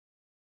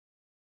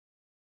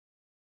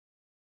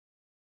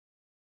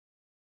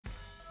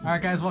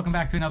Alright guys, welcome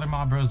back to another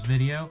Mob Bros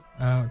video.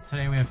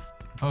 Today we have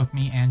both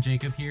me and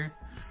Jacob here.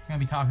 We're going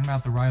to be talking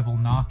about the Rival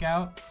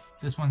Knockout.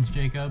 This one's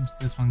Jacob's,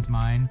 this one's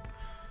mine.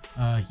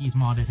 He's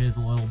modded his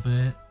a little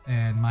bit,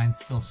 and mine's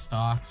still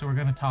stock. So we're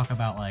going to talk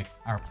about like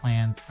our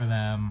plans for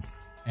them,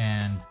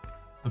 and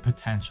the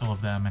potential of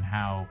them, and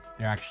how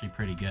they're actually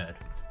pretty good.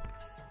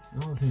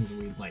 All the things that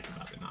we like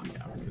about the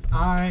Knockout, because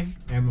I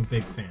am a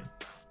big fan.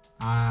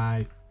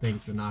 I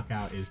think the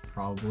Knockout is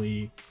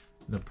probably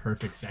the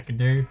perfect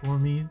secondary for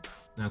me.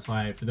 That's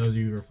why, for those of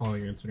you who are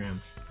following your Instagram,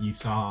 you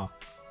saw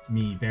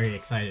me very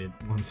excited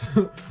once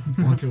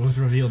once it was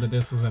revealed that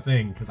this was a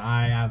thing, because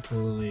I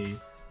absolutely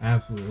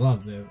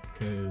loved it,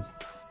 because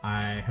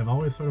I have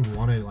always sort of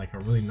wanted like a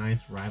really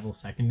nice rival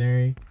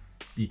secondary,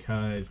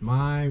 because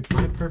my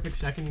perfect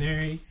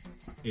secondary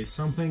is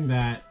something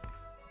that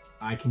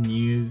I can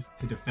use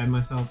to defend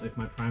myself if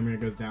my primary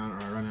goes down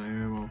or I run out of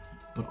ammo,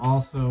 but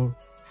also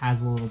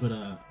has a little bit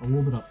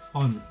of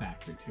fun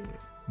factor to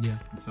it. Yeah.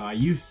 And so I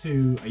used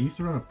to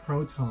run a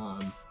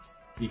Proton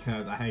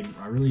because I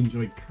really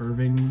enjoyed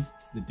curving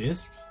the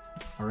discs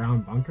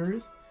around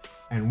bunkers.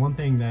 And one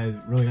thing that is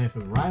really nice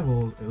with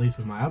rivals, at least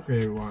with my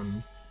upgraded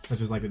one,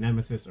 such as like the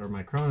Nemesis or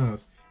my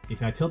Chronos,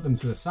 if I tilt them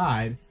to the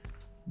side,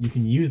 you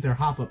can use their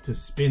hop up to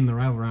spin the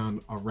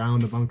rival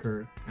around the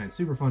bunker, and it's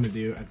super fun to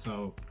do. And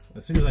so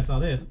as soon as I saw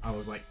this, I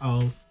was like,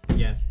 oh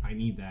yes, I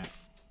need that,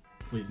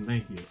 please and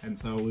thank you. And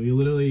so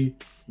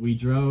we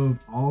drove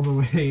all the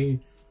way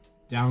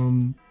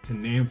down to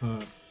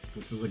Nampa,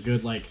 which was a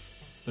good like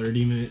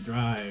 30-minute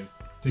drive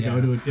to go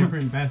to a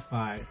different Best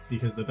Buy,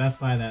 because the Best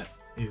Buy that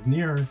is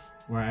near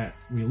where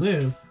we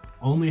live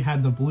only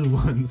had the blue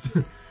ones.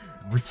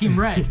 We're Team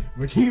Red.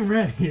 We're Team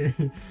Red here,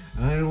 and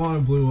I didn't want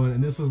a blue one.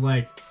 And this was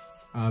like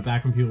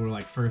back when people were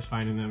like first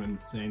finding them and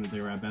saying that they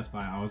were at Best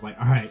Buy. I was like,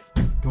 all right,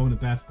 going to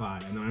Best Buy,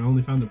 and then I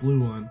only found the blue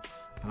one,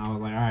 and I was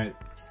like, all right,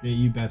 get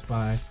you Best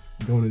Buy.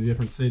 I'm going to a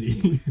different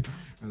city.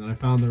 And then I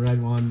found the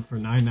red one for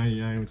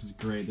 $9.99, which is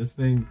great. This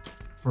thing,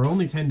 for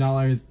only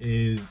 $10,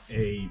 is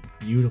a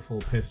beautiful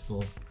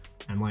pistol,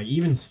 and like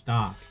even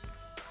stock,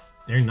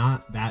 they're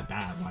not that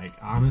bad. Like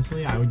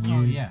honestly, I would use.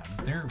 Oh yeah,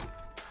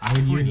 I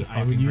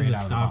would use a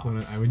stock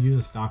one. I would use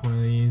a stock one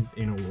of these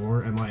in a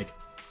war, and like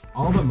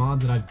all the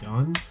mods that I've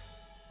done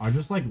are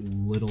just like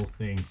little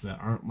things that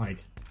aren't like.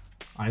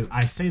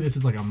 I say this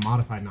is like a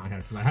modified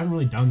Knockout because I haven't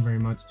really done very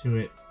much to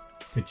it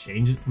to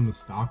change it from the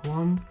stock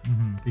one,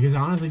 because it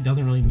honestly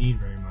doesn't really need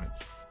very much.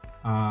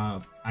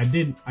 I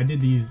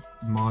did these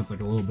mods like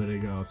a little bit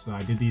ago, so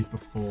I did these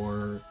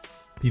before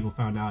people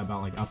found out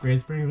about like upgrade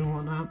springs and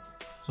whatnot.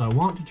 So I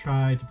want to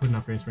try to put an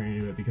upgrade spring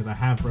into it, because I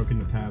have broken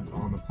the tabs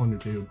on the plunder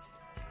tube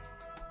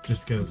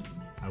just because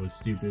I was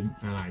stupid,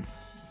 and I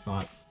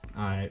thought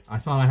I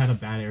had a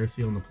bad air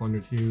seal in the plunder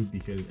tube,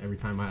 because every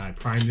time I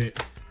primed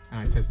it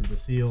and I tested the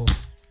seal,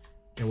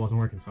 it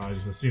wasn't working, so I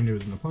just assumed it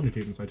was in the plunder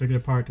tube, and so I took it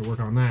apart to work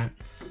on that.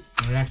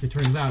 And it actually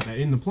turns out that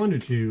in the plunder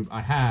tube,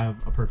 I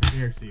have a perfect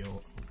air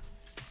seal.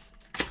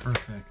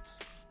 Perfect.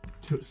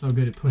 So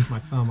good it pushed my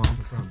thumb off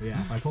the front. But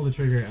yeah, if I pull the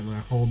trigger and then I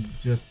hold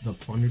just the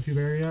plunder tube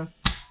area,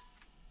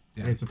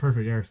 it's a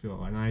perfect air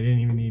seal, and I didn't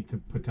even need to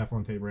put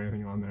Teflon tape or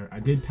anything on there. I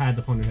did pad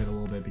the plunder head a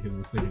little bit because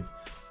this thing is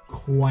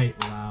quite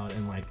loud,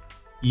 and like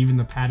even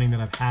the padding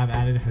that I have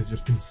added has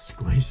just been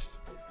squished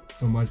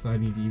so much that I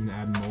need to even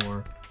add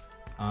more.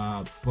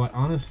 But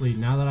honestly,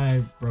 now that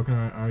I've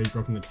already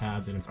broken the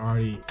tabs, and it's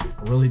already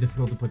really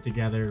difficult to put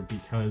together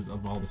because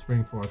of all the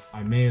spring force,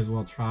 I may as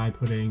well try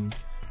putting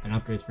an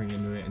upgrade spring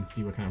into it and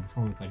see what kind of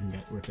performance I can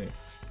get with it.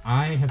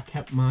 I have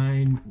kept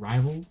mine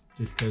Rival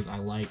just because I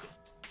like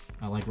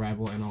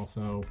Rival, and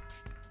also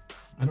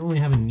I don't really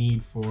have a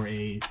need for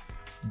a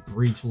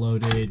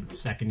breech-loaded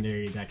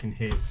secondary that can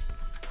hit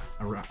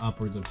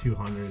upwards of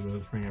 200 with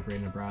a spring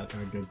upgrade and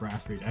a good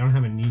brass breach. I don't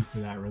have a need for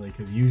that really,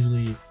 because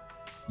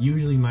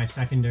usually my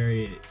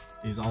secondary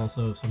is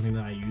also something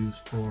that I use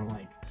for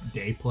like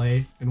day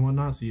play and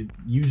whatnot. So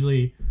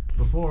usually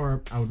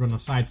before, I would run a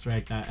side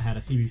strike that had a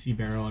CBC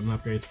barrel and an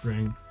upgrade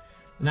spring,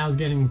 and that was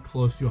getting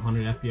close to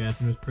 100 FPS,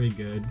 and it was pretty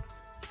good.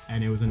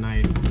 And it was a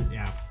nice,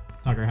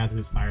 Tucker has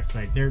his fire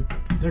strike. They're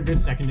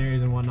good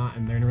secondaries and whatnot,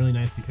 and they're really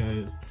nice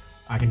because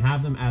I can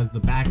have them as the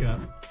backup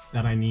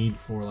that I need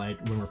for like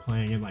when we're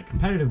playing in like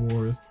competitive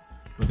wars.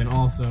 But then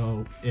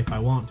also, if I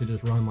want to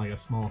just run like a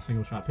small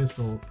single shot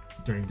pistol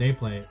during day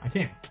play, I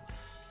can.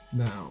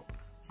 Now,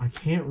 I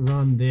can't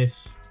run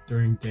this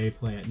during day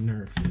play at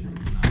Nerf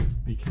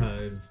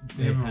because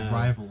they have a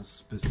rival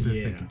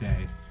specific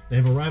day. They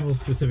have a rival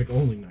specific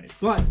only night.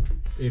 But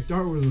if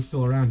Dart Wars was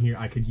still around here,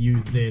 I could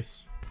use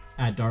this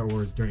at Dart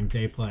Wars during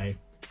day play,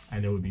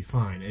 and it would be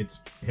fine. It's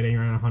hitting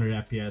around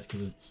 100 FPS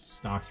because it's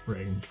stock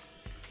spring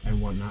and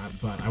whatnot.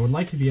 But I would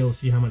like to be able to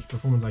see how much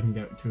performance I can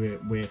get to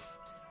it with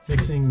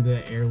fixing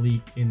the air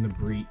leak in the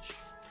breach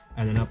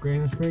and then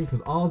upgrading the spring, because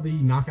all the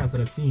knockouts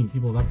that I've seen,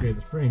 people have upgraded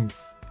the springs,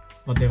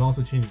 but they've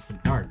also changed it to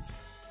darts.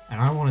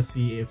 And I want to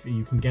see if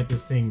you can get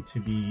this thing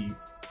to be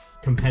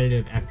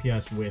competitive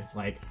FPS with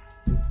like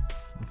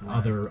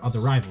other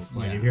rivals.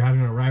 Like if you're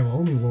having a rival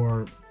only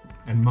war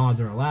and mods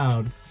are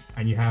allowed,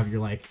 and you have your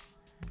like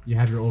you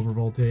have your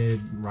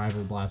overvolted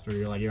rival blaster,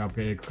 your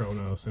upgraded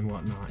Chronos and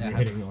whatnot. Yeah. You're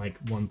hitting like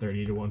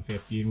 130 to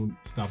 150 and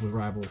stuff with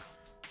rivals,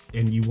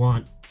 and you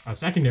want a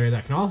secondary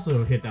that can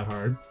also hit that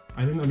hard.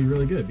 I think that'd be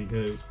really good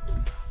because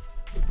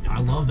I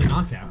love the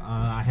knockout.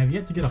 I have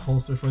yet to get a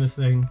holster for this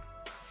thing,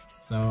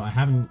 so I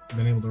haven't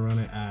been able to run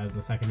it as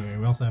a secondary.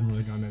 We also haven't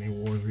really gone to any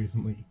wars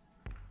recently.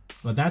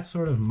 But that's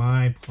sort of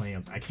my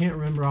plans. I can't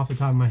remember off the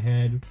top of my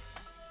head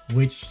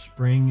which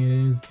spring it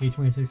is,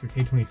 K26 or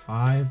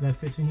K25 that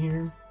fits in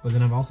here. But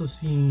then I've also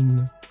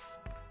seen,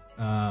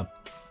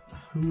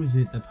 who is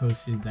it that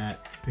posted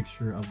that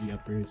picture of the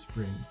upgraded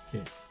spring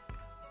kit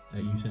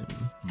that you sent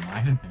me?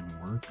 Might have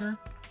been Worker?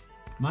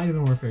 Might have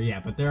been Worker,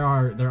 yeah, but there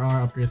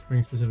are upgrade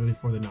springs specifically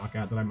for the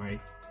knockout that I might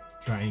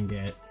try and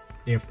get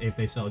if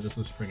they sell just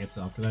the spring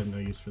itself, because I have no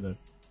use for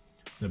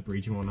the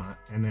breach and whatnot.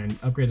 And then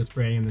upgrade the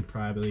spray, and then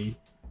probably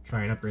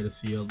try and upgrade the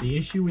seal. The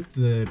issue with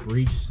the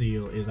breach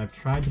seal is I've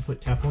tried to put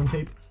Teflon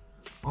tape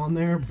on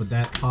there, but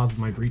that caused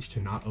my breach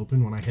to not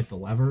open when I hit the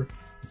lever.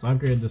 So I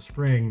upgraded the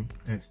spring,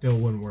 and it still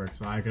wouldn't work.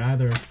 So I could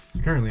either, so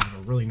currently I have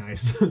a really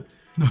nice, a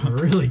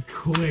really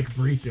quick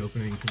breach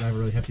opening because I have a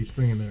really hefty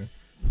spring in there.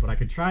 But I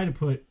could try to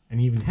put an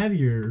even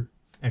heavier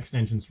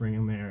extension spring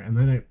in there, and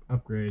then I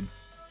upgrade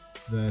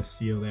the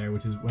seal there,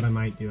 which is what I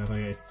might do if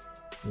I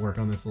work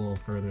on this a little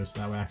further, so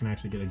that way I can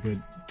actually get a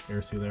good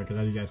air seal there, because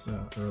as you guys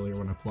saw earlier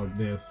when I plugged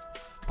this,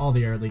 all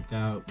the air leaked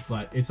out.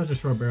 But it's such a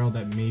short barrel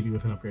that maybe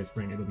with an upgrade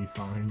spring it'll be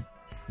fine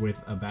with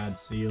a bad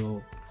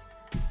seal.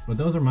 But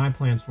those are my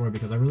plans for it,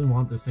 because I really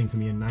want this thing to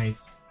be a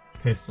nice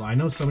pistol. I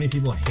know so many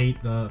people hate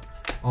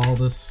all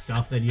the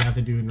stuff that you have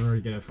to do in order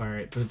to get a fire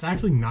rate, but it's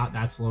actually not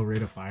that slow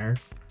rate of fire.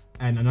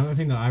 And another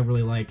thing that I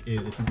really like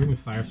is if you bring the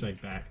Fire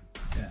Strike back,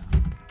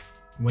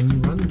 when you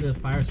run the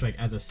Fire Strike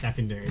as a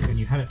secondary and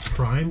you have it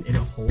primed in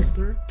a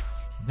holster,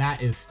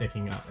 that is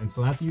sticking up. And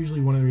so that's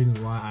usually one of the reasons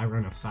why I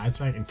run a Side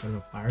Strike instead of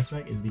a Fire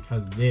Strike, is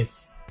because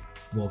this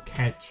will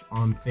catch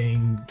on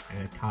things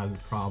and it causes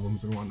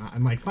problems and whatnot.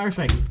 And like Fire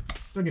Strike,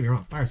 don't get me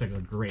wrong, Fire Strike is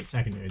a great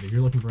secondary. If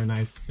you're looking for a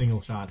nice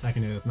single shot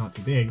secondary that's not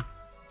too big,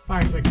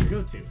 Fire Strike is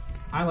your go-to.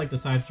 I like the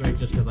Side Strike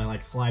just because I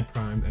like slide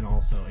primed, and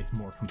also it's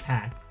more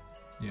compact.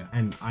 Yeah.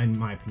 And in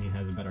my opinion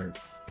has a better,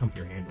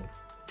 comfier handle.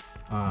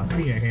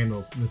 Speaking of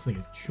handles, this thing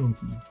is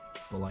chunky,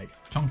 but like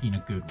Chunky in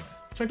a good way.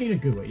 chunky in a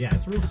good way. Yeah,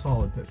 it's a real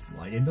solid pistol.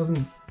 Like it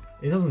doesn't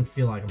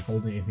feel like I'm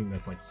holding anything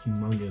that's like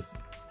humongous,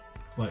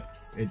 but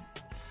it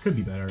could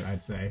be better,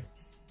 I'd say.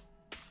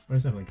 But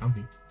it's definitely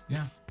comfy.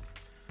 Yeah.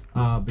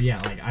 But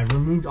yeah, like I've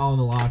removed all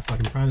the locks, so I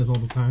can prime this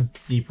multiple times,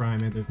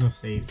 deprime it. There's no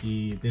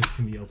safety. This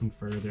can be opened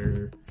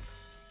further.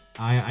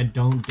 I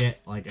don't get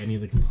like any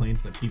of the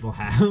complaints that people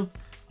have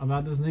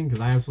about this thing,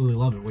 because I absolutely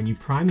love it. When you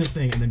prime this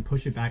thing and then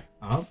push it back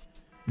up,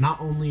 not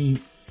only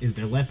is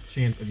there less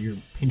chance of you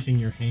pinching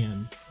your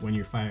hand when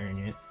you're firing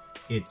it,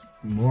 it's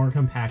more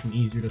compact and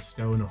easier to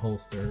stow in a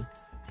holster,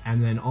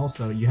 and then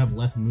also you have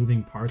less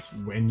moving parts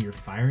when you're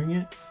firing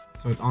it,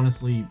 so it's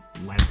honestly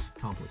less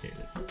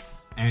complicated.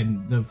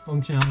 And the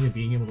functionality of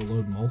being able to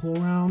load multiple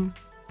rounds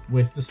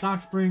with the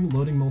stock spring,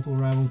 loading multiple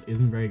rivals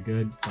isn't very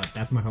good, but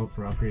that's my hope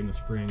for upgrading the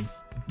spring.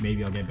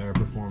 Maybe I'll get better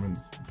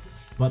performance.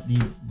 But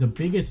the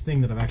biggest thing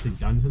that I've actually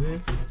done to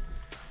this,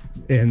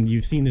 and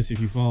you've seen this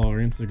if you follow our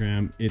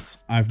Instagram,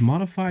 I've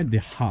modified the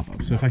hop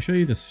up. So if I show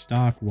you the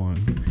stock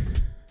one,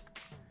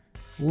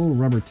 a little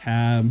rubber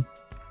tab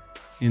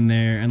in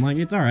there, and like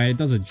it's alright, it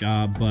does a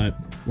job, but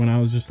when I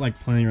was just like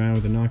playing around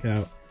with the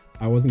knockout,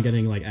 I wasn't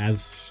getting like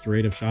as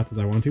straight of shots as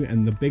I wanted to,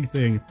 and the big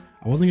thing,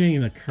 I wasn't getting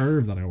the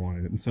curve that I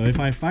wanted. And so if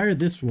I fired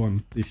this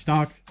one, the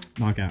stock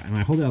knockout, and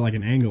I hold it at like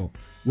an angle,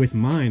 with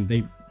mine,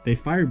 they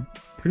fired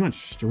pretty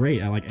much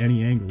straight at like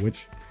any angle,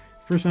 which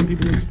for some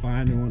people is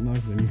fine and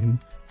whatnot, then you can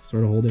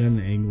sort of hold it at an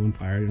angle and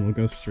fire it and it'll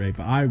go straight.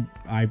 But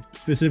I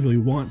specifically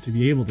want to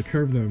be able to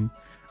curve them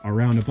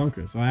around a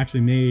bunker. So I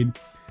actually made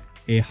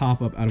a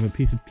hop up out of a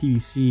piece of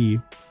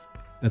PVC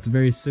that's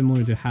very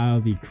similar to how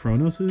the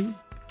Chronos'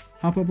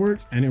 hop up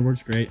works, and it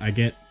works great. I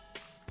get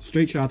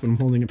straight shots when I'm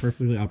holding it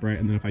perfectly upright,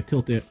 and then if I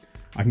tilt it,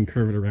 I can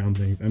curve it around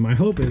things. And my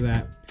hope is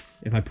that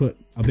if I put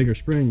a bigger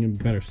spring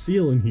and better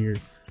seal in here,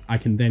 I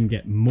can then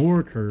get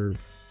more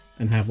curve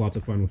and have lots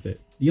of fun with it.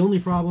 The only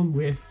problem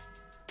with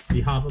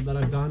the hop up that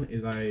I've done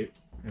is I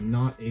am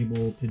not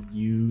able to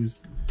use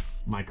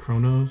my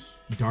Chronos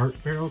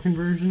dart barrel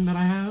conversion that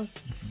I have.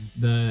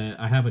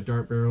 I have a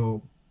dart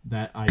barrel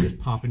that I just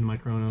pop into my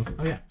Chronos.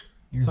 Oh yeah,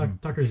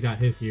 Tucker's got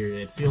his here.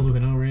 It seals with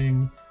an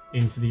O-ring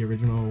into the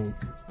original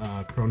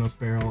Chronos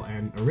barrel,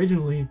 and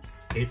originally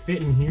it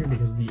fit in here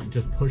because it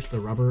just pushed the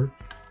rubber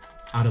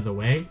out of the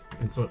way,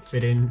 and so it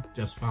fit in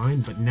just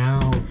fine. But now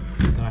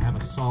that I have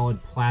a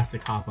solid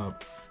plastic hop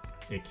up,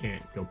 it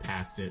can't go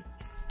past it,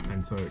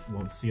 and so it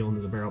won't seal into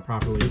the barrel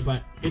properly.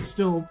 But it's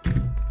still,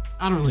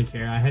 I don't really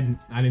care. I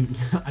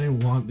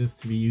didn't want this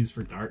to be used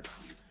for darts.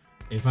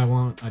 If I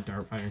want a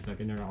dart firing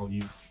secondary, I'll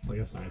use like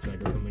a Side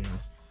Strike or something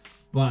else.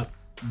 But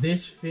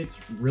this fits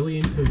really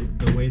into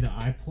the way that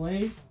I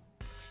play.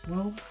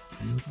 Well,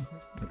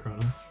 the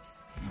Chronos.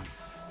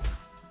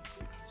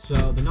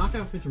 So the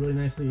knockout fits really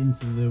nicely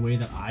into the way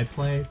that I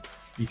play.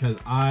 because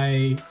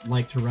I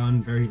like to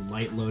run very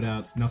light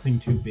loadouts, nothing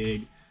too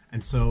big.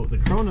 And so the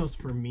Chronos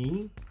for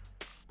me,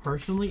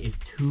 personally, is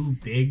too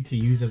big to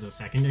use as a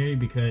secondary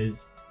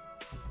because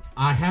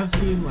I have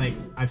seen, like,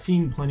 I've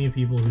seen plenty of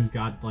people who've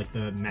got, like,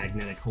 the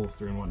magnetic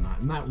holster and whatnot,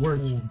 and that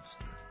works.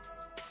 Holster.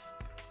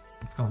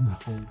 It's called the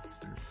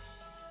holster.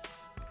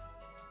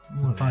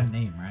 It's a fun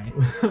name, right?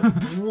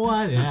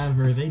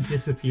 Whatever. They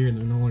disappear and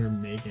they're no longer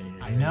making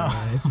it. I know.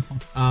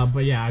 Right?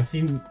 But yeah, I've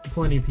seen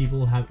plenty of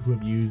people who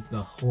have used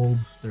the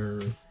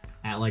holster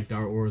at, like,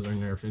 Dart Wars or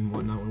Nerf and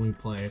whatnot when we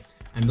play,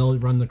 and they'll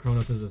run the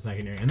Chronos as a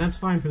secondary, and that's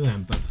fine for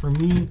them. But for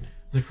me,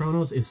 the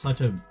Chronos is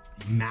such a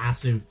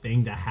massive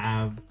thing to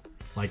have,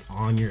 like,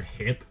 on your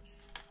hip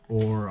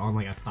or on,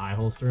 like, a thigh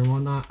holster and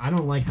whatnot. I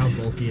don't like how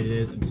bulky it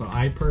is, and so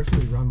I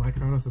personally run my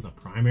Chronos as a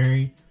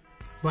primary.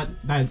 But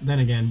then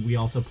again, we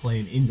also play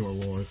in indoor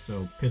wars,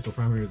 so pistol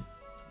primaries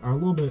are a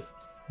little bit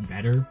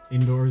better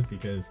indoors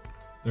because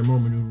they're more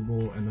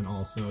maneuverable, and then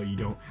also you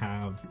don't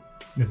have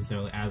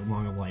necessarily as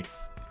long of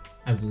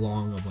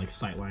like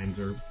sight lines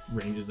or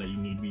ranges that you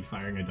need to be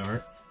firing a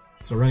dart.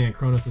 So running a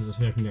Chronos as a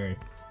secondary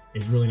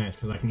is really nice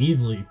because I can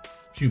easily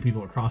shoot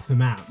people across the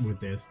map with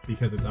this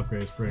because it's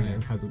upgraded spring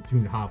and has a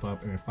tuned hop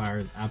up and it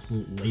fires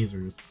absolute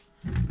lasers.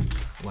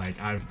 Like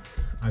I've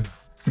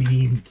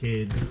beamed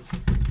kids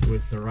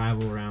with the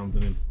rival rounds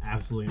and it's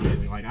absolutely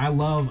amazing. Like I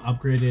love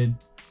upgraded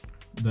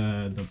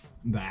the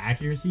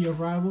accuracy of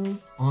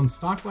rivals. On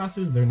stock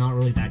blasters, they're not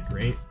really that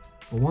great.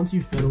 But once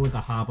you fiddle with the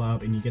hop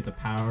up and you get the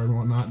power and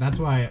whatnot, that's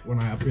why when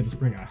I upgrade the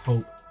spring, I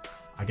hope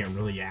I get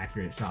really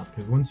accurate shots.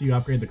 Because once you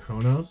upgrade the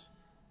Chronos,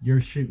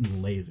 you're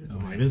shooting lasers.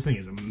 I'm like, this thing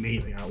is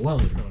amazing. I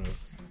love the Chronos.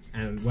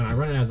 And when I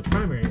run it as a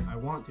primary, I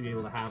want to be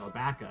able to have a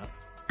backup.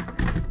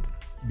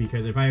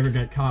 Because if I ever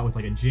get caught with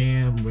like a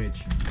jam,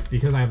 which,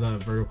 because I have the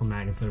vertical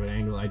mag instead of an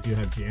angle, I do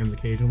have jams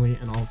occasionally.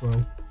 And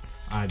also,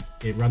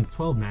 it runs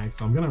 12 mags,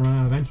 so I'm going to run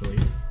out eventually.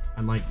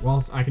 And like,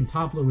 whilst I can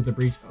top load with the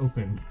breach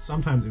open,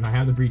 sometimes if I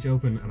have the breach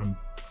open and I'm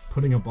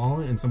putting a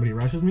ball in and somebody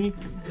rushes me,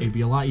 it'd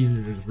be a lot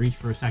easier to just reach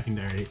for a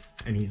secondary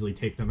and easily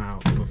take them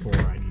out before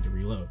I need to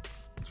reload.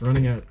 So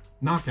running a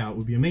knockout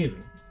would be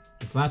amazing.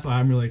 And so that's why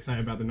I'm really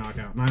excited about the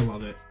knockout, and I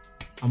love it.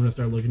 I'm going to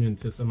start looking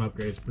into some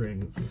upgrade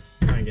springs,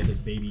 try and get this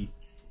baby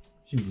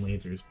shooting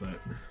lasers, but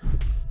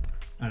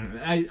I don't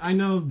know. I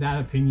know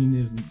that opinion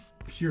is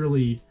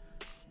purely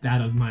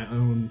that of my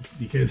own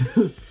because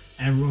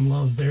everyone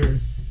loves their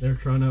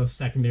Chronos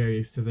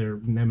secondaries to their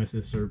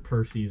Nemesis or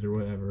Perseus or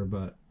whatever,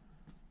 but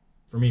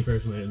for me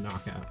personally, a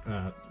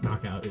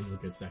knockout is a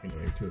good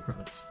secondary to a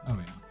Chronos. Oh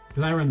yeah.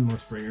 Because I run more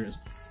Springers,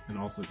 and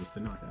also just the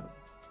knockout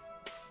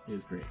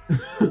is great.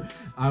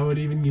 I would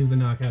even use the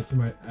knockout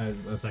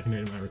as a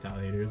secondary to my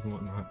Retaliators and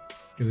whatnot,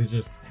 because it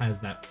just has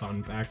that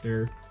fun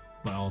factor,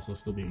 but also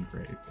still being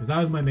great. Because that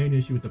was my main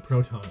issue with the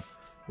Proton,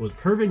 was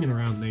curving and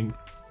around things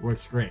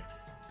works great.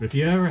 But if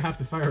you ever have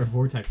to fire a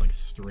vortex like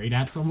straight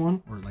at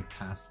someone, or like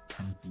past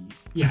 10 feet.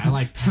 Yeah,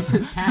 like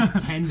past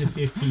 10 to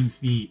 15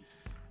 feet,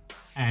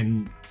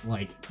 and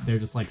like they're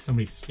just like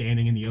somebody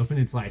standing in the open,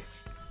 it's like,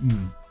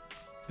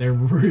 they're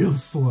real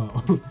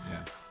slow.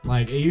 Yeah.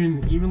 Like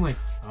even like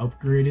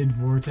upgraded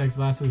vortex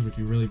blasters, which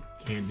you really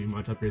can't do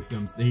much upgrades to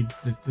them,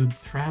 the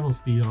travel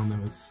speed on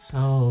them is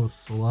so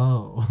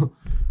slow.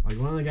 Like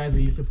one of the guys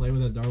we used to play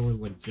with at Dart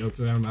Wars like jokes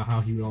around about how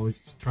he would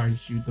always try and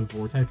shoot the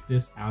vortex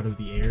disc out of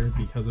the air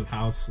because of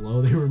how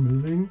slow they were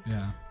moving.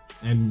 Yeah.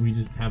 And we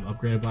just have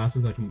upgraded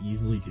blasters that can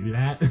easily do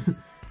that.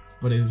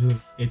 But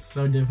it's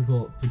so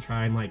difficult to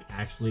try and like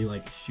actually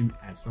like shoot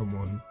at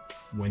someone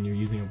when you're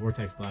using a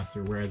vortex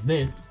blaster, whereas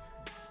this,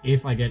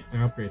 if I get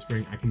an upgrade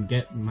spring, I can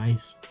get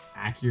nice,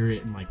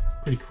 accurate, and like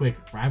pretty quick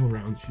rival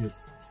round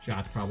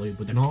shots probably,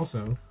 but then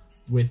also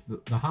with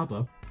the hop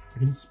up, I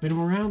can spin them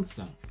around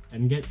stuff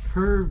and get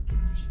curved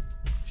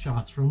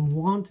shots from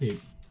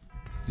Wanted.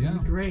 Yeah.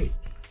 Great.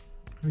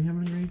 Are we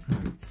having a great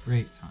time?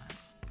 Great time.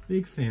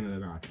 Big fan of the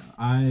knockout.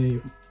 I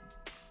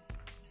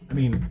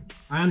mean,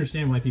 I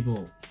understand why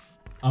people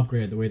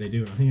upgrade the way they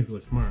do. I think it's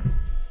really smart.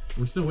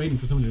 We're still waiting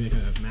for someone to make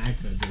a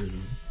mag-fed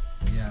version.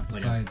 Yeah,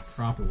 Like besides...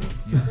 a proper one.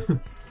 Yeah.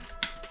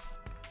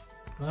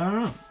 But I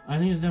don't know. I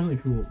think it's definitely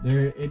cool.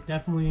 It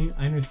definitely,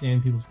 I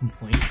understand people's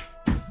complaints,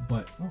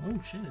 but...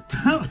 Oh shit.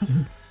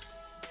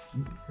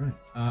 Jesus Christ.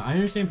 I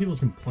understand people's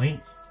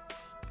complaints,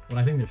 but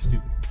I think they're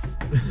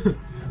stupid.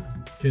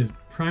 Because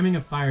priming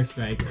a fire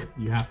strike,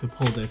 you have to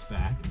pull this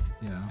back.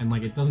 Yeah. And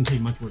like, it doesn't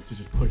take much work to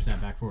just push that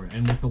back forward.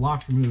 And with the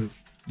locks removed,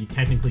 you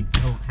technically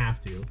don't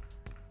have to.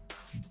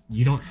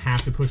 You don't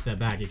have to push that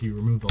back if you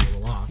remove the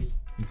little locks.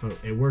 And so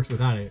it works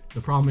without it.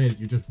 The problem is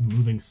you're just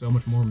moving so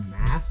much more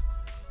mass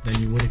than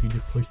you would if you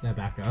just push that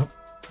back up.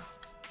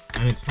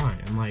 And it's fine.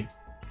 And like,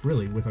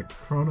 really, with a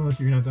Chronos,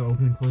 you're gonna have to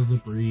open and close the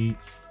breach.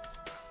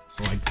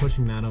 So like,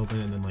 pushing that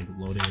open and then like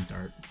loading a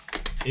dart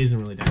isn't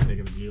really that big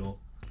of a deal.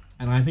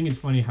 And I think it's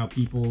funny how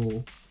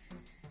people,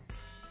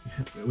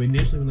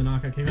 initially when the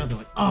knockout came out, they're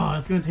like, oh,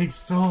 it's gonna take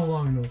so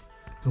long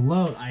to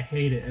load. I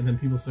hate it. And then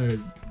people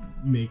started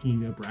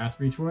making a brass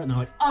breach for it, and they're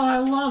like, oh, I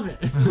love it.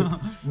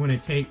 When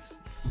it takes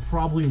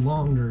probably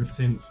longer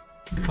since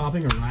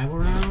popping a rival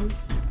round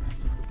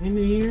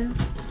into here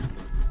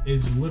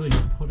is literally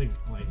just putting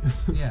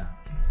Yeah.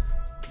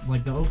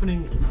 like the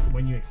opening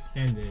when you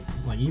extend it,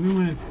 like even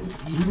when it's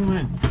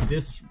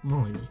this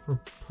small, you just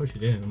push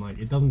it in, and like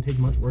it doesn't take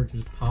much work to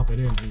just pop it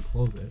in and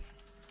close it.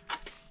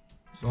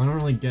 So I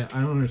don't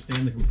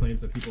understand the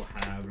complaints that people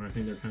have, and I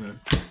think they're kind of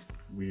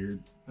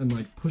weird. And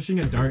like pushing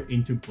a dart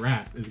into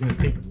brass is gonna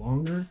take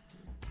longer,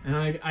 and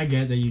I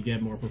get that you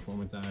get more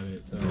performance out of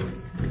it. So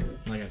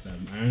like I said,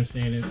 I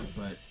understand it,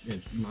 but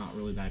it's not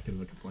really that good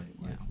of a complaint.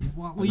 Like, Yeah.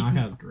 Well, the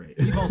knockout's great.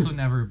 We've also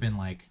never been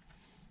like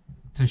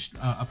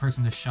a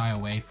person to shy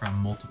away from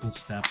multiple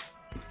step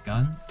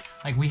guns.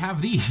 Like we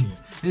have these. Yeah.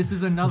 This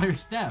is another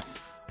step.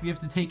 We have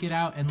to take it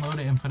out and load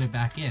it and put it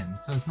back in.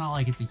 So it's not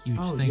like it's a huge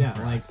thing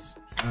for us.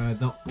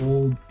 The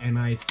old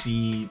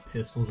NIC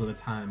pistols of the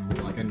time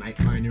were like a Night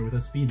Finder with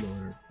a speed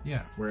loader.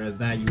 Yeah. Whereas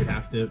that you'd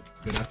have to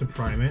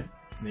prime it,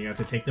 and then you have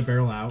to take the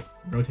barrel out,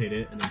 rotate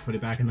it, and then put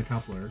it back in the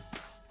coupler.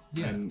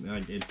 Yeah. And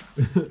like it's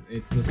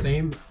it's the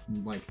same.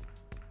 Like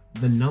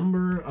the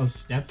number of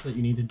steps that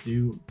you need to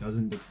do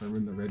doesn't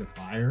determine the rate of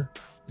fire.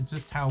 It's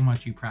just how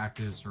much you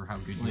practice or how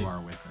good you Like, are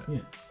with it.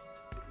 Yeah.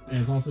 And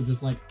it's also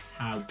just like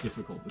how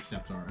difficult the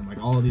steps are, and like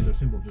all of these are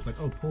simple. Just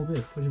like, oh, pull this,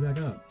 push it back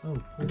up. Oh,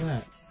 pull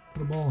that,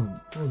 put a ball in,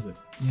 close it.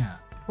 Yeah.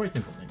 Quite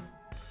simple things.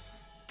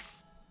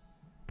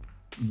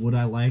 Would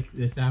I like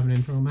this to have an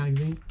internal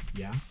magazine?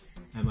 Yeah.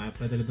 Am I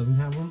upset that it doesn't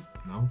have one?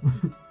 No.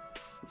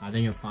 I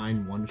think a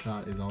fine one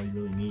shot is all you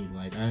really need.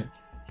 Like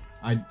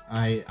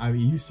I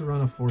used to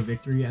run a 4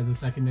 Victory as a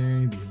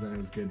secondary because then it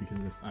was good, because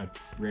if I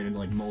ran into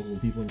like multiple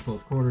people in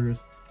close quarters,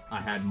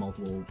 I had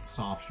multiple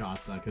soft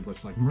shots that I could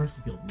just like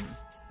mercy kill them with.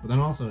 But then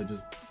also I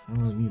don't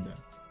really need that.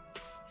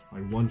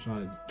 Like one shot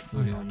is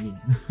really all you need.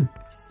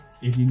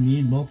 If you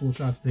need multiple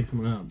shots to take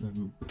someone out,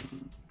 then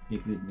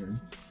get good.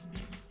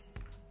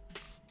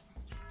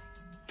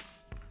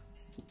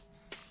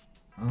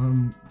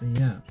 But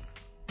yeah,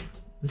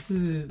 this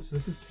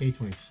is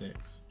K26,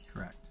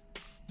 Correct.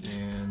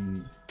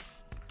 and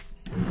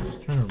I'm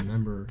just trying to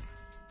remember.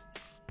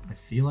 I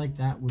feel like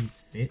that would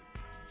fit,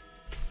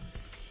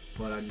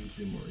 but I need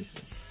to do more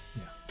research.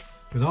 Yeah.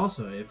 Because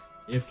also,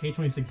 if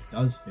K26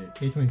 does fit,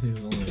 K26 is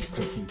only like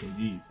 14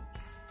 kgs.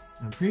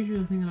 I'm pretty sure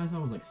the thing that I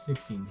saw was like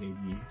 16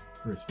 kg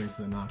for a strength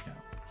of the knockout,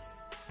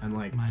 and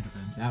like Might have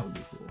been. that would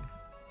be cool.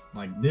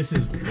 Like this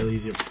is really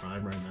the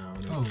prime right now.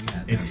 And Oh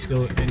yeah. it's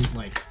still, and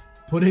like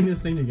putting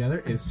this thing together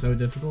is so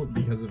difficult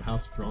because of how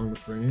strong the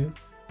spring is.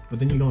 But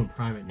then you go and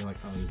prime it, and you're like,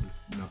 oh, this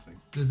is nothing.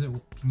 Does it?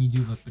 Can you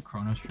do like the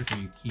Chronos trick where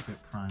you keep it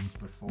primed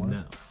before?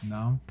 No,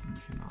 No. you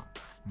cannot.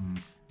 Hmm.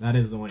 That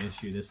is the one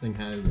issue. This thing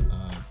has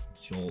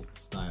Jolt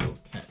style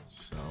catch,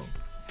 so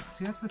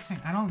See, that's the thing.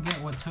 I don't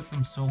get what took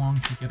them so long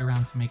to get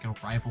around to make a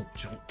rival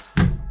Jolt.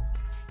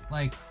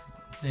 Like,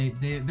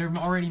 they're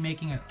already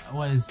making it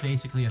was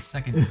basically a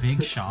second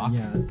Big Shock.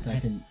 yeah, the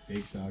second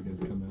Big Shock is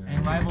coming out.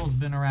 And Rival's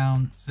been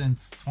around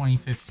since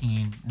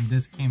 2015, and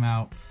this came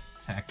out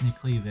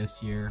technically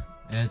this year.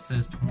 It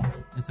says 20.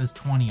 It says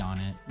 20 on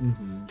it.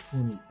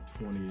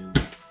 2020 is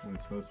when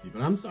it's supposed to be.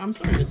 But I'm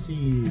starting to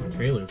see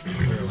trailers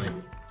for like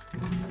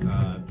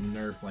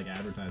Nerf like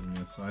advertising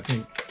this. So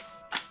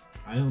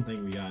I don't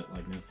think we got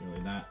like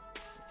necessarily that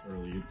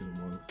early as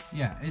it was.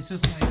 Yeah, it's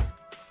just like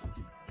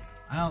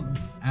I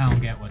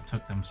don't get what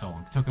took them so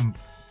long. It took them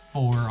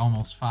 4,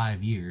 almost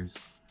 5 years,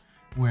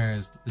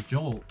 whereas the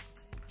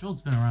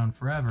Jolt's been around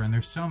forever, and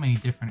there's so many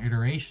different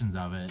iterations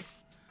of it.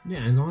 Yeah,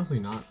 and it's honestly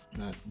not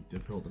that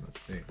difficult of a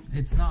thing.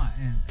 It's not,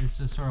 and it's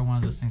just sort of one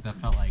of those things I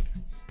felt like,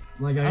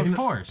 of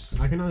course.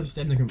 I can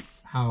understand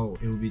how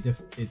it would be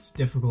it's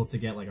difficult to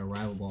get like a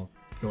rival ball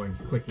going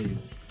quickly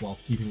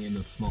whilst keeping it in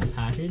a small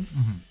package.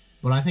 Mm-hmm.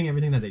 But I think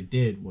everything that they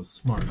did was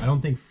smart. I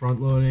don't think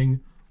front loading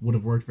would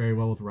have worked very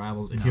well with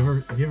rivals. If you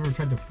ever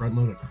tried to front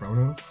load a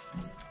Chronos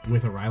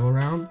with a rival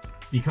round,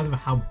 because of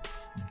how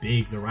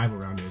big the rival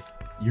round is,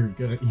 you're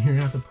gonna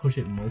have to push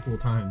it multiple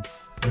times.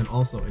 And then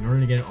also, in order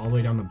to get it all the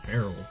way down the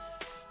barrel,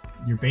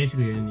 you're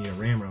basically gonna need a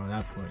ramrod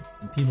at that point.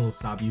 And people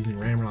stopped using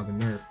ramrods in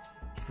Nerf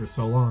for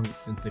so long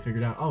since they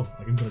figured out, oh,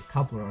 I can put a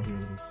coupler on here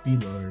with a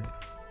speed loader,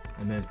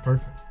 and then it's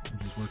perfect.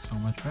 It just works so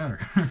much better.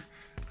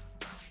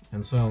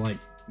 And so, like,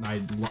 I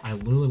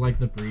literally like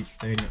the breach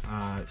thing.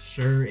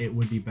 Sure, it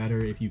would be better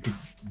if you could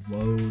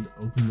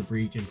open the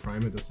breach, and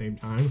prime at the same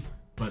time.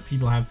 But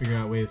people have figured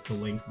out ways to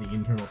link the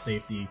internal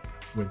safety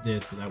with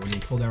this, so that when you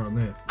pull down on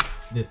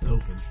this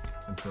opens,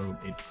 and so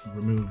it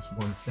removes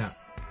one step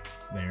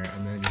there,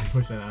 and then you can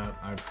push that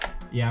up.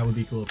 Yeah, it would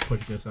be cool to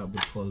push this up to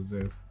close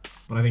this,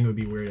 but I think it would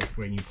be weird if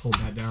when you pulled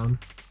that down,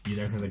 you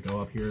then have to go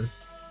up here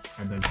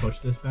and then push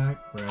this back,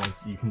 whereas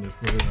you can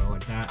just literally go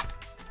like that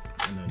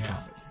and then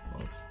pop it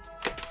close.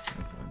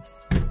 That's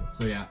fine.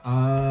 So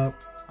yeah,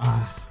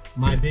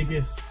 my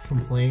biggest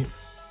complaint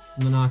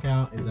from the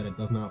knockout is that it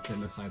does not fit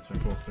in a side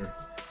strike holster.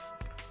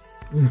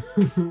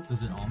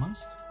 Does it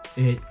almost?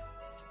 It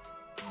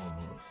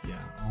almost. Yeah.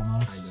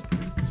 almost. Kind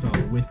of. So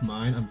with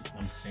mine,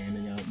 I'm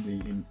sanding out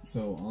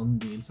so on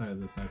the inside of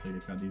the side stick,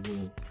 it's got these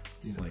little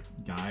like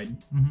guide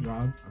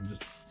rods. I'm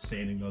just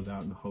sanding those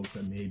out in the hope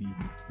that maybe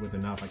with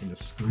enough I can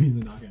just squeeze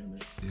the knockout in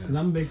there. Because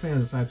I'm a big fan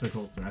of the side stick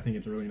holster. I think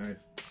it's a really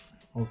nice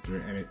holster,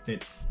 and it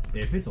fits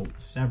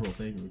several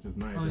things, which is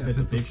nice. Oh, yeah, it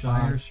fits a big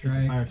shot, fire fits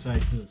strike. a fire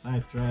strike, fits a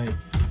side strike,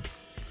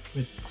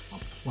 fits a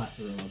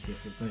plethora of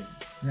different things.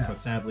 Yeah. But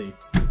sadly,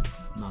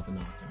 not the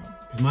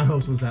knockout. Because my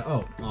hopes was that,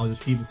 I'll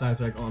just keep the side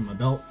strike on my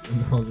belt,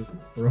 and I'll just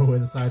throw away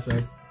the side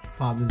strike,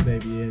 pop this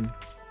baby in.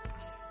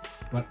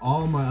 But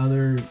all my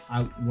other,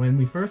 when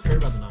we first heard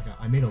about the knockout,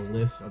 I made a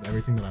list of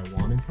everything that I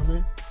wanted from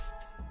it,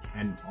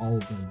 and all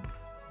of them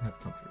have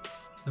come true.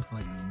 Except for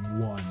like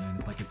one, and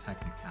it's like a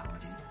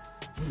technicality.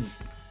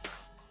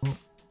 Well,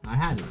 I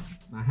had it.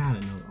 I had a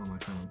note on my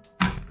phone.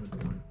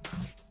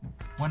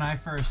 When I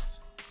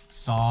first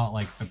saw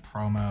like the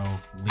promo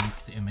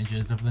leaked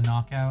images of the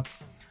knockout,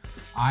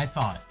 I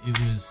thought it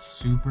was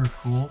super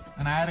cool,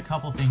 and I had a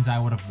couple things I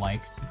would have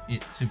liked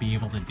it to be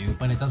able to do,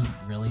 but it doesn't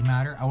really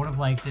matter. I would have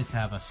liked it to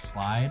have a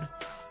slide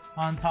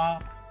on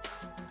top,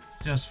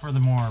 just for the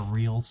more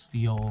real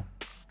steel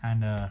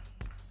kind of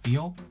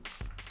feel.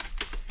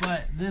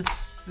 But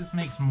this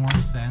makes more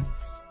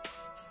sense.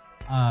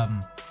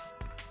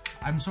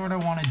 I'm sort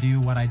of want to do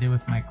what I did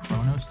with my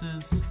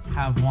Chronoses,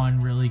 have one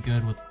really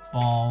good with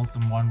balls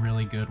and one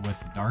really good with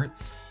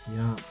darts.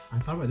 Yeah, I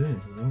thought about doing it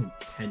because they're only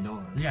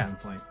 $10. Yeah. So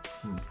it's like,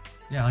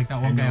 Yeah, like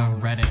that one guy on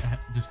 $10. Reddit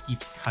just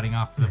keeps cutting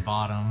off the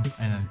bottom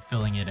and then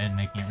filling it in,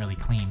 making it really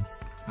clean.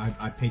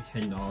 I paid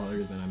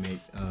 $10 and I make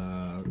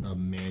a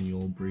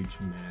manual breech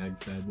mag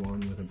fed one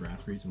with a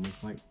brass breech, and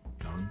looks like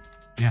done.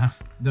 Yeah.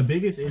 The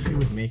biggest issue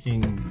with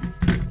making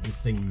this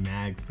thing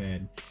mag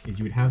fed is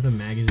you would have the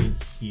magazine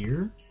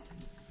here.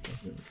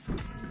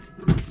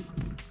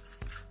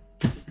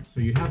 So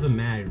you'd have the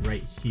mag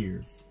right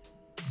here,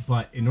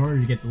 but in order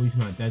to get the least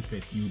amount of dead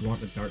space, you would want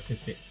the dart to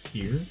sit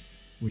here,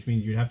 which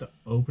means you'd have to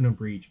open a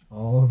breech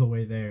all the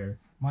way there.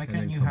 Why and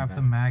can't then you come have back.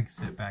 the mag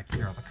sit back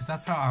here? Because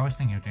that's how I was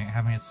thinking of doing it,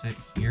 having it sit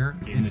here.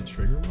 In the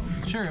trigger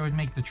well? Sure, it would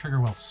make the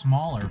trigger well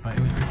smaller, but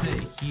it would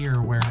sit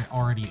here where it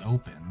already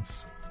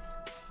opens.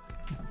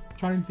 Yeah,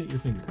 try and fit your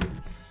finger.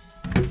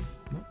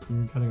 Nope,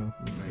 you're cutting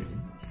off the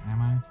magazine.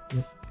 Am I?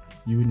 Yep.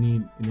 You would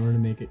need, in order to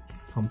make it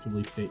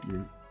comfortably fit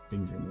your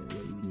finger in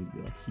there, you would need to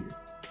be like here.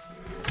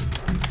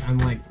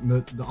 And like,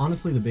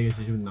 honestly, the biggest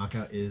issue with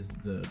knockout is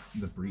the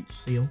breech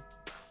seal.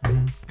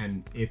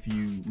 And if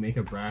you make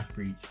a brass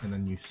breech and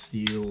then you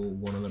seal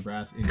one of the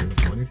brass into the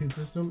plunger tube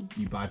system,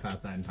 you bypass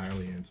that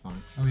entirely and it's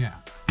fine. Oh yeah.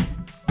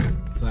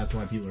 So that's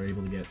why people are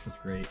able to get such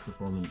great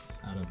performance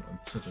out of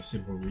such a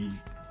simple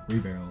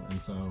rebarrel.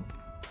 And so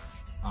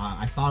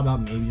I thought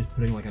about maybe just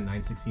putting like a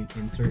 9/16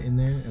 insert in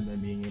there and then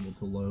being able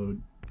to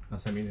load a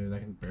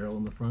semi-second barrel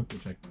in the front,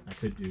 which I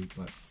could do,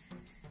 but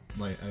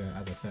like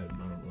as I said, I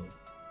don't really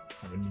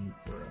have a need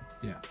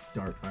for a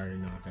dart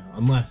firing knockout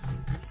unless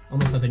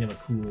I think of a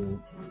cool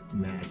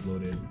mag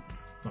loaded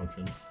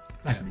function.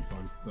 That could be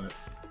fun, but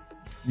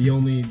the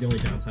only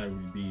downside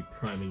would be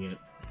priming it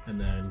and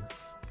then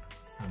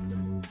having to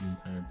move the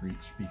entire breech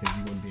because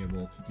you wouldn't be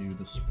able to do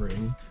the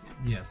spring.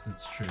 Yes,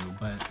 it's true,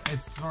 but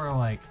it's sort of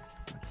like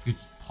you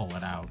just pull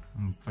it out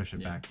and push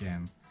it back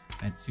in.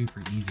 And it's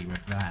super easy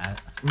with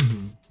that.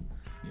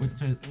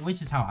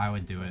 Which is how I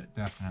would do it,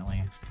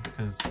 definitely,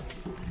 because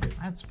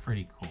that's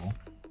pretty cool.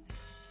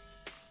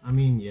 I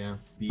mean, yeah,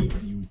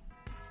 you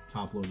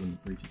top load when the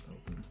breech is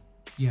open.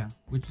 Yeah,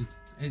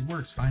 it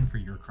works fine for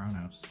your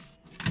Chronos.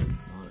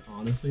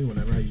 Honestly,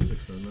 whenever I use a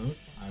Chronos,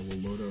 I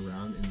will load it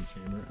around in the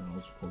chamber and I'll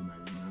just pull the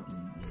magazine out and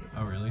load it.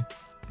 Oh, really?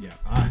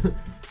 Yeah.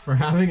 For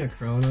having a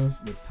Chronos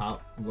with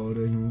top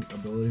loading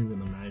ability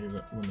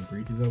when the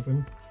breech is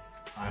open,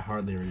 I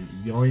hardly ever use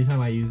it. The only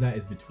time I use that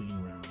is between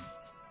rounds.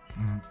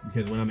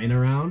 Because when I'm in a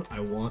round, I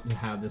want to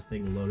have this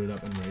thing loaded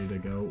up and ready to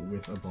go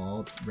with a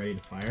ball ready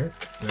to fire.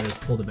 And I just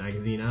pull the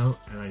magazine out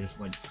and I just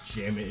like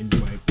jam it into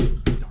my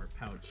dart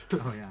pouch.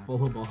 Oh yeah.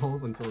 Full of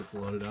balls until it's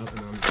loaded up, and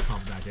then I'm just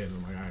pop it back in. And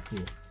I'm like, alright,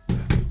 cool.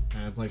 Yeah.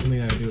 And it's like something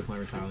that I do with my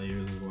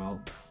retaliators as well,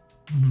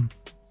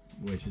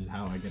 which is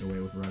how I get away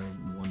with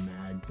running one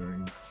mag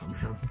during some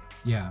rounds.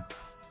 Yeah.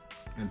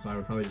 And so I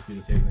would probably just do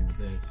the same thing with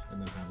this,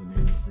 and then have a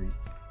manual breach.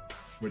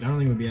 Which I don't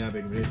think would be that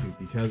big of an issue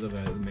because of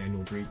a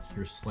manual breach.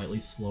 You're slightly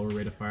slower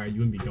rate of fire.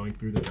 You wouldn't be going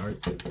through the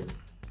darts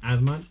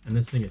as much, and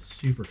this thing is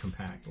super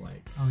compact.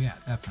 Like, Oh yeah,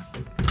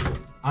 definitely.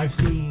 I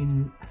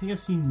think I've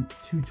seen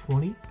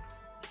 220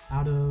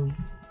 out of.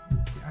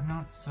 I'm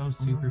not so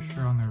super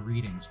sure on their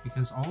readings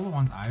because all the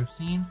ones I've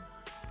seen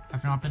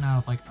have not been out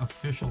of like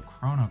official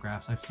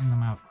chronographs. I've seen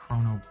them out of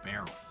chrono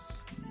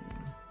barrels.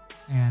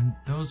 And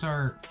those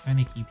are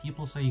finicky.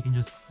 People say you can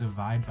just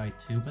divide by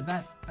 2, but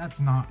that's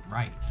not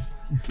right.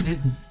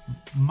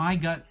 My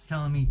gut's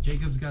telling me,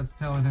 Jacob's gut's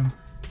telling him,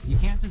 you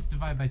can't just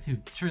divide by 2.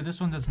 Sure, this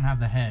one doesn't have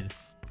the head,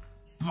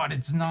 but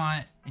it's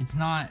not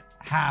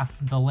half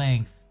the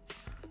length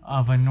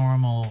of a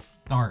normal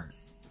dart.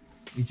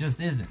 It just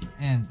isn't.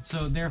 And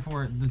so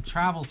therefore the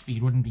travel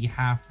speed wouldn't be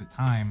half the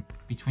time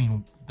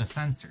between the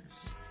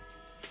sensors.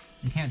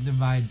 You can't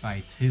divide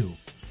by 2.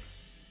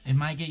 It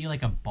might get you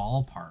like a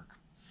ballpark,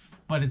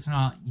 but it's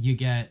not. You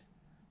get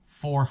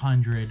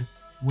 400,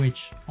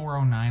 which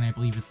 409 I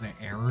believe is the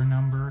error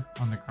number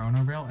on the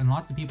Chrono Barrel, and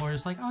lots of people are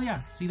just like, oh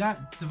yeah, see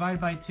that,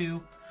 divide by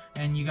 2,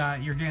 and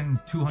you're getting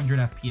 200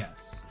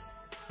 FPS,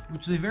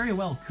 which they very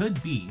well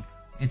could be.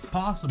 It's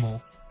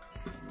possible,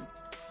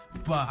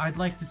 but I'd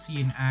like to see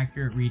an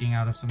accurate reading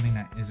out of something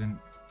that isn't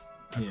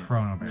a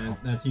Chrono Barrel.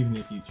 That's even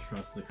if you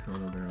trust the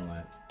Chrono Barrel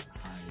at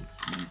high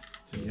speeds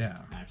to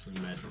actually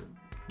measure.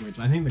 Which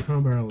I think the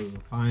Chrono Barrel is a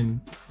fine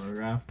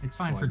chronograph. It's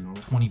fine for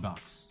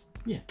 $20.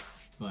 Yeah,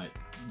 but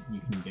you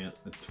can get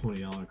a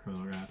 $20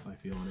 chronograph, I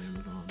feel, on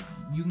Amazon.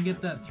 You can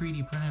get that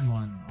 3D printed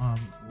one. Oh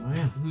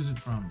yeah. Who's it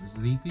from?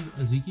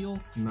 Ezekiel?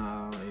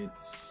 No,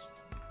 it's...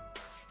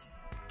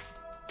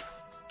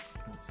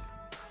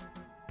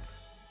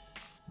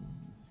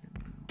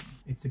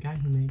 It's the guy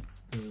who makes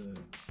the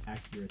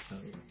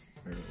Akirato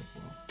barrel as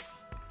well.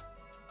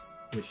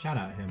 Which, shout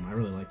out him. I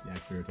really like the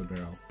Akirato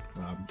barrel.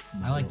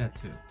 I like that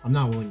too. I'm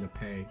not willing to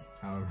pay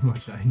however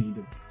much I need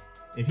to.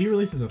 If he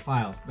releases a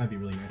file, that'd be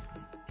really nice.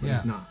 But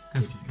he's not,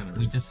 which is kind of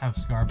we just have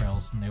Scar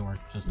barrels and they work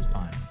just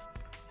fine.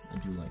 I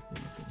do like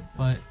them.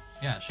 But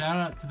yeah, shout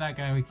out to that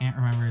guy. We can't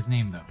remember his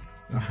name though.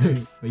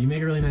 But you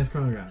make a really nice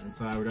chronograph, and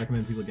so I would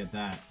recommend people get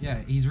that.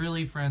 Yeah, he's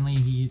really friendly.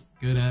 He's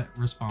good at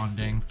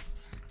responding.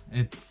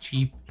 It's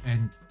cheap,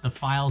 and the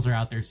files are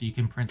out there, so you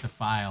can print the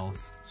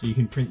files. So you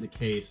can print the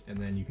case, and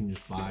then you can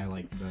just buy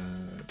like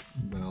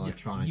the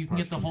electronic. You can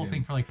get the whole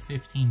thing for like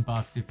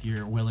 $15 if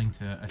you're willing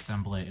to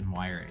assemble it and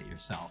wire it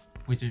yourself,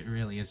 which it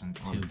really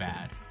isn't too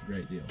bad.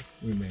 Great deal.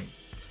 We may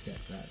get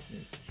that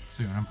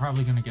soon. I'm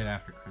probably gonna get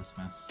after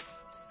Christmas.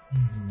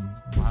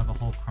 We'll have a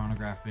whole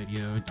chronograph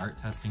video, dart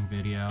testing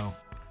video.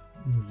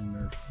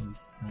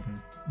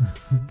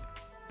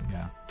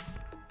 Yeah.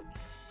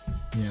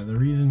 Yeah, the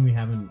reason we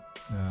haven't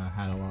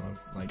had a lot of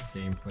like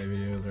gameplay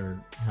videos or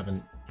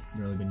haven't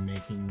really been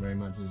making very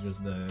much is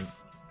just the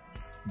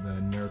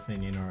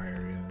nerfing in our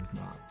area is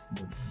not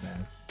the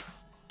best.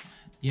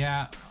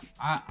 Yeah,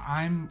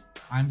 I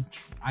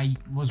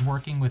was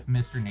working with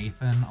Mr.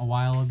 Nathan a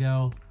while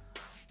ago,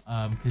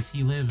 because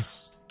he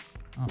lives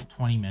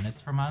 20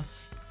 minutes from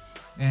us,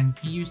 and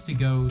he used to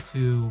go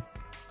to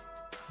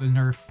the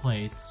Nerf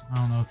place. I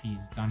don't know if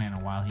he's done it in a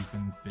while. He's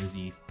been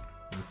busy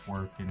with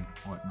work and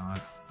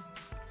whatnot,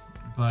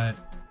 but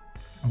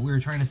we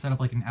were trying to set up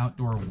like an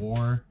outdoor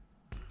war,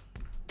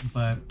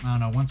 but I don't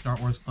know, once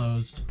Dart Wars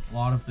closed, a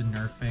lot of the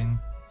nerfing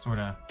sort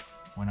of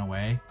went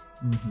away,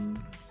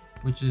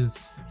 which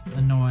is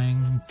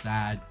annoying and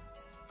sad,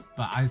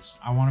 but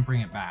I want to bring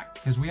it back,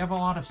 because we have a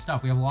lot of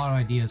stuff, we have a lot of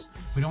ideas,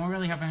 we don't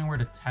really have anywhere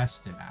to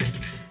test it at,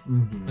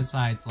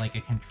 besides like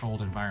a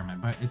controlled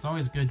environment, but it's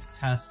always good to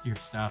test your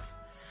stuff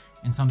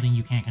in something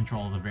you can't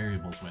control the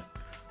variables with.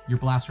 Your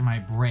blaster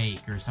might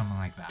break or something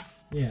like that.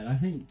 Yeah, I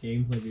think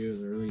gameplay videos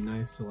are really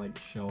nice to like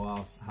show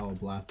off how a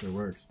blaster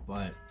works,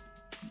 but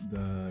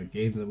the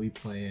games that we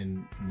play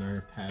in,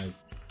 Nerfed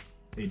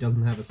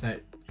doesn't have a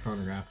set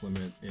chronograph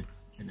limit. It's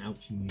an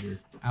ouchie meter.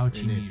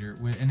 Ouchie meter,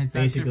 and it's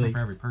different for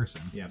every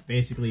person. Yeah,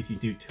 basically if you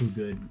do too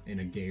good in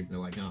a game, they're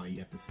like, oh, you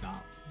have to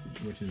stop,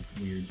 which is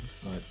weird.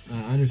 But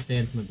I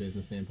understand from a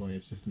business standpoint,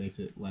 it just makes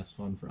it less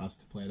fun for us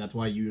to play. That's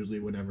why usually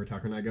whenever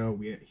Tucker and I go,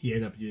 he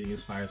ended up using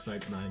his Fire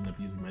Strike and I end up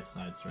using my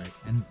Side Strike.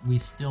 And we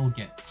still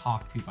get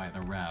talked to by the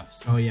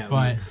refs. Oh yeah,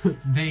 but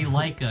they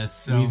like us,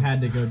 so we've had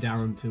to go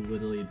down to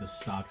literally the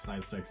stock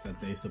Side Strikes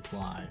that they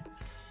supply,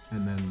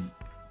 and then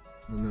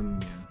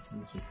yeah,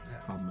 it's just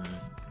problematic.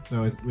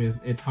 So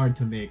it's hard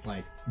to make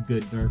like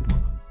good Nerf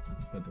mods,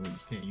 but we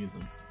just can't use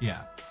them.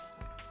 Yeah.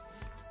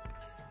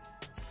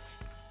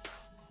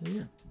 So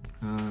yeah,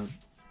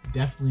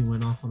 definitely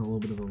went off on a little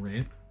bit of a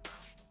rant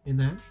in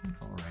that.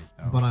 It's all right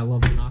though. But I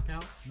love the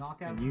knockout.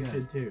 Knockout. And you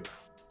should too.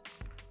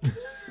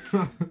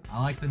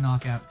 I like the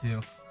knockout too.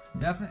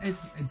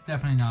 It's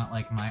definitely not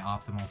like my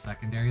optimal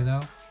secondary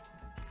though.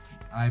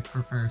 I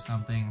prefer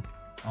something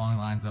along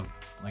the lines of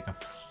like a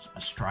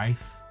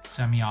Strife,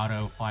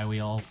 semi-auto,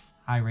 flywheel,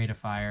 high rate of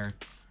fire,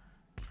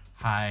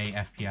 high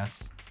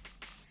FPS,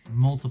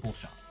 multiple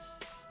shots.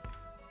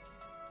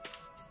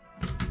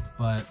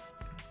 But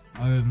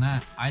other than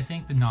that, I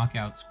think the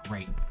knockout's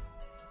great.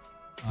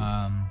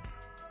 I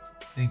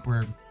think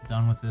we're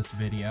done with this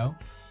video.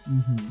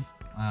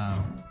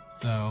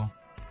 So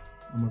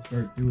I'm gonna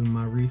start doing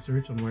my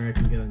research on where I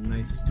can get a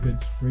nice good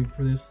sprig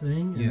for this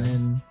thing, and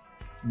then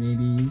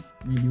maybe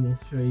we'll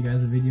show you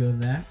guys a video of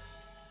that.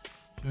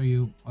 Show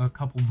you a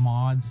couple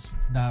mods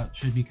that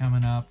should be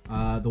coming up.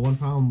 The one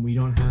problem we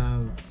don't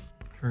have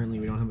currently,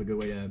 we don't have a good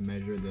way to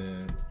measure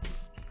the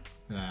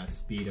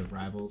speed of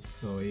Rivals.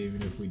 So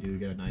even if we do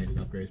get a nice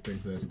upgrade spring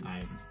for this,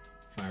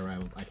 Fire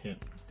Rivals, I can't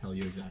tell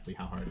you exactly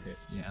how hard it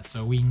hits. Yeah,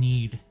 so we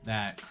need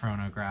that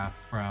chronograph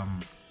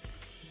from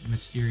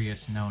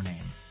Mysterious No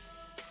Name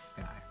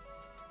guy.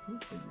 We'll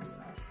figure it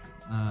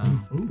out.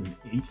 Ooh, an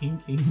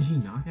 18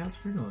 kg knockout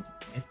spring on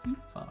Etsy?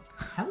 Fuck.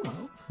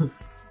 Hello. Who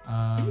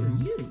are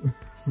you?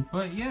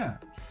 But yeah,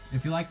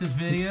 if you like this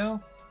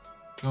video,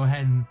 go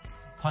ahead and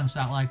punch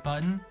that like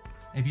button.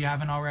 If you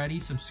haven't already,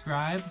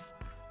 subscribe.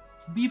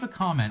 Leave a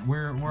comment.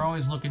 We're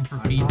always looking for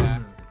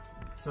feedback.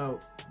 So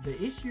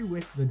the issue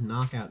with the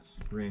knockout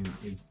spring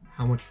is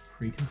how much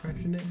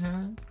pre-compression it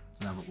has. Does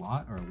it have a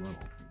lot or a little?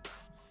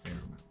 Fair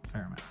amount.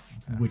 Fair amount.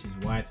 Okay. Which is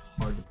why it's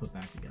hard to put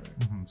back together.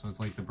 So it's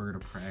like the bird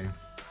of prey.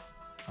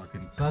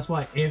 Fucking. So that's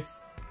why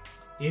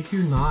if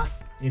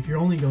you're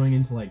only going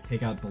into like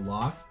take out the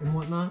locks and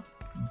whatnot,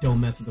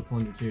 don't mess with the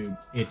plunger tube.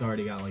 It's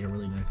already got like a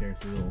really nice air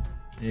seal.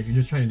 And if you're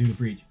just trying to do the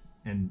breech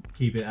and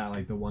keep it at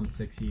like the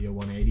 160 to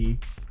 180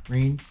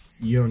 range,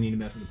 you don't need to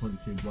mess with the plunger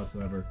tube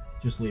whatsoever.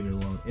 Just leave it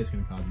alone. It's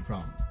gonna cause you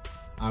problems.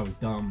 I was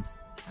dumb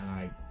and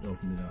I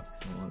opened it up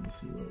because I wanted to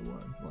see what it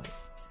was like.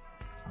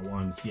 I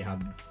wanted to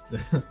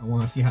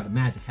see how the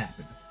magic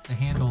happened. The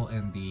handle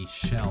and the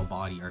shell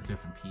body are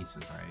different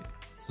pieces, right?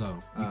 So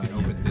you could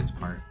open this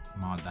part,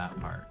 mod that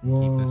part,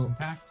 and keep this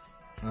intact.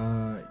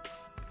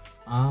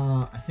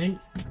 I think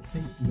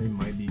they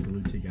might be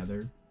glued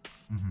together,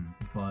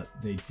 but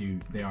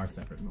they are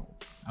separate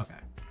molds. Okay.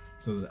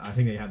 So I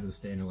think they have the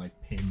standard like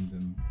pins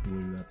and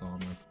glue that's on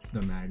like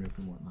the magnets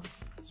and whatnot.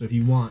 So if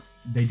you want,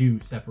 they do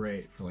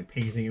separate for like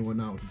painting and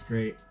whatnot, which is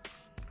great.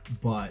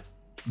 But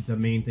the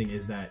main thing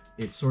is that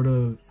it sort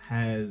of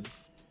has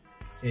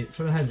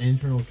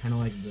internal, kind of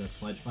like the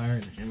sledge fire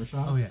and the hammer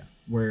shot. Oh yeah.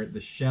 Where the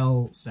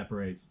shell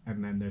separates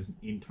and then there's an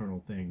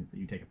internal thing that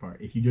you take apart.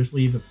 If you just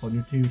leave the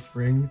plunger tube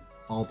spring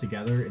all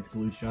together, it's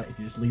glued shut. If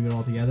you just leave it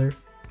all together,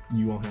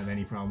 you won't have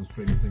any problems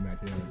putting this thing back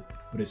together.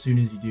 But as soon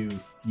as you do,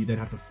 you then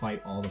have to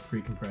fight all the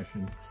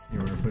pre-compression in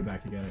order to put it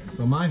back together. And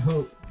so my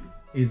hope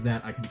is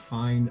that I can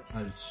find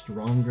a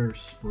stronger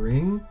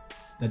spring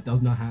that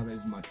does not have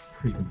as much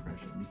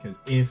pre-compression. Because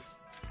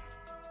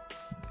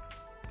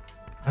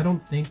I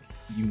don't think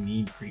you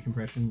need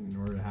pre-compression in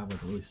order to have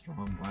like a really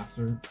strong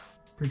blaster.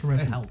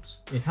 Pre-compression. It helps.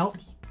 It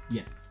helps,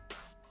 yes.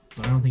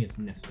 But I don't think it's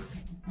necessary.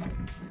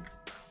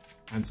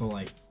 And so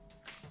like,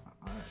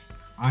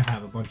 I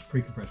have a bunch of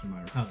pre-compression in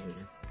my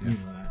retaliator. Yeah. You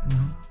know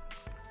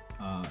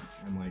that.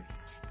 And like,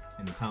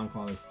 in the town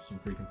claw, there's some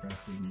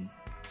pre-compression.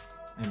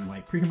 And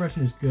like,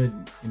 pre-compression is good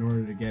in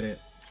order to get it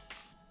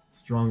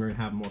stronger and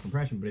have more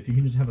compression. But if you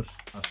can just have a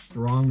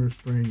stronger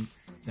spring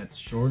that's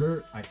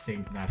shorter, I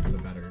think that's the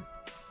better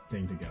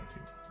thing to go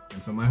to.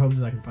 And so my hope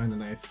is I can find a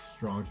nice,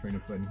 strong spring to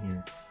put in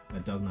here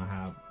that does not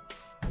have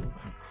a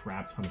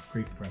crap ton of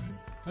pre-compression.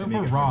 If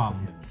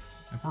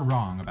we're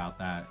wrong about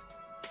that,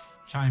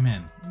 chime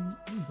in.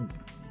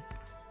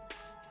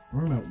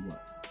 Wrong about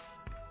what?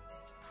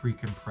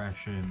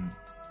 Pre-compression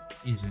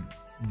isn't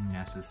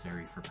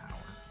necessary for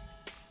power.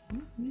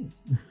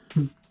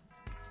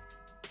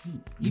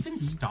 Even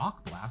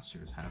stock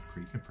blasters have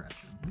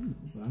pre-compression. I know,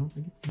 but I don't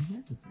think it's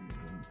necessary.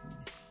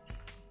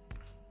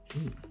 Ooh, I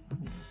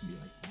don't want it to be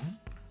like that.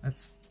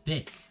 That's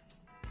thick.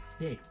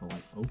 Thick, but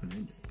like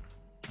open-ended.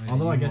 I mean,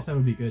 Although I guess that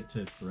would be good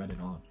to thread it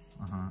off.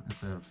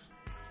 Instead of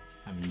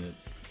having to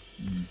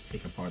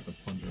take apart the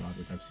plunger rod,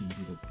 which I've seen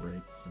people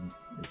break, since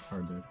it's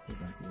hard to put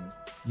back together.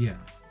 Yeah.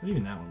 But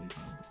even that one would be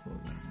fine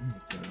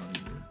with the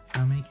close end.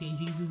 How many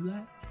kgs is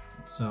that?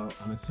 So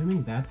I'm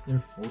assuming that's their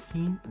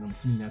 14, and I'm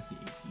assuming that's the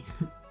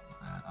 18.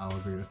 I'll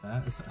agree with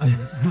that.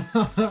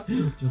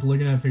 Just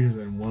looking at pictures,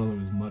 and one of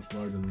them is much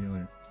larger than the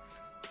other.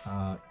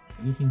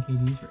 18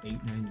 kgs for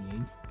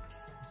 $8.98.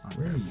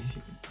 Where are you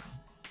shipping from?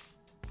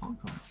 Hong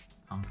Kong.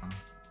 Hong Kong.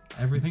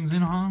 Everything's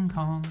in Hong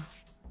Kong.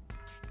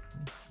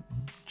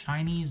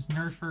 Chinese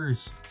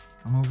nerfers,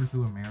 come over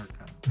to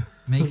America.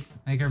 Make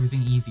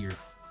everything easier.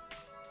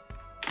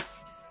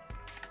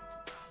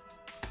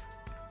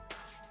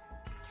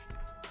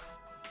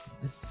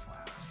 This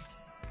slaps.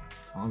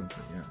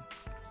 Honestly,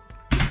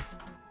 yeah.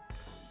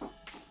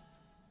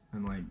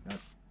 And like that,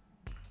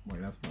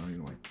 like that's not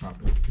even like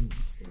properly tuned.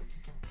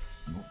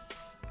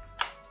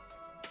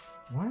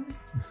 Why?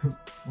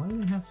 Why do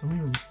they have so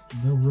many?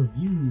 The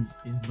reviews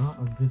is not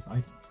of this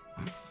item.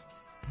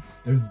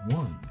 There's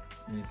one,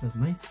 and it says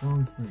nice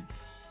strong spring.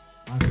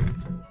 5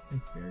 points.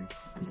 Thanks, Barry.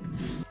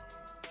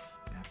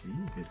 After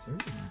you, good sir.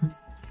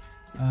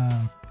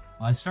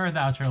 Well, I started the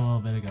outro a little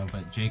bit ago,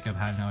 but Jacob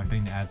had another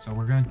thing to add, so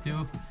we're gonna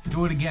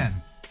do it again.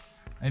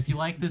 If you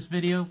like this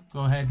video,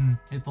 go ahead and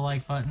hit the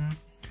like button.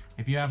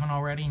 If you haven't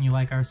already and you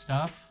like our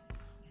stuff,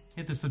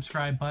 hit the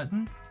subscribe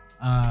button.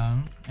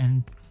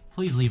 And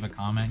please leave a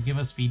comment, give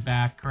us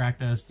feedback,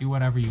 correct us, do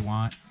whatever you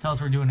want. Tell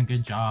us we're doing a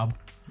good job.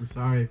 We're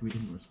sorry if we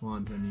didn't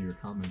respond to any of your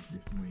comments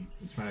recently.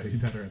 We'll try to be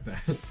better at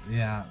that.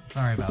 Yeah,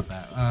 sorry about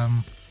that.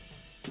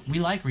 We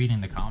like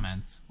reading the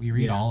comments. We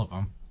read all of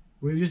them.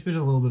 We've just been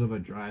a little bit of a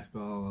dry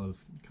spell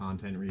of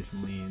content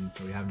recently, and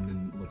so we haven't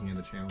been looking at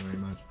the channel very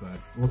much, but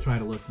we'll try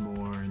to look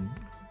more and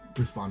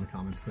respond to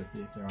comments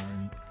quickly if there are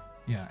any.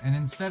 Yeah, and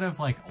instead of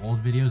like old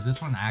videos,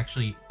 this one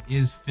actually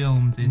is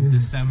filmed in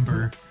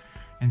December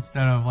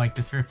instead of like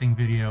the thrifting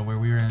video where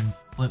we were in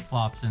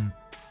flip-flops and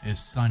it was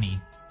sunny.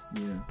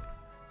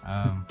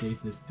 Yeah. Date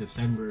this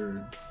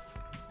December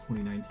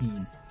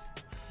 2019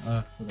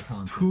 for the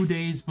content. 2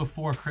 days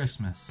before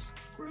Christmas.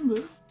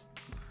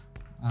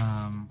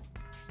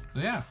 So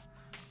yeah,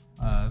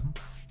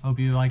 hope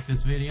you like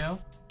this video.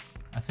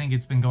 I think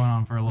it's been going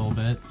on for a little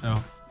bit, so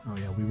Oh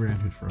yeah, we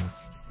ranted for a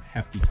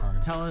hefty time.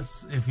 tell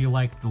us if you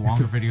like the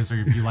longer videos or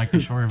if you like the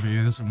shorter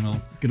videos, and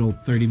we'll Good old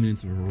 30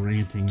 minutes of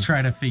ranting.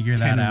 try to figure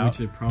 10 that of out.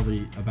 which are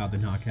probably about the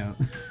knockout.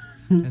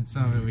 And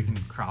some of it we can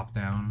crop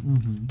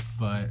down.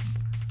 But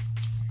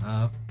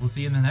we'll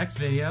see you in the next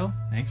video.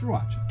 Thanks for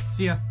watching.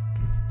 See ya.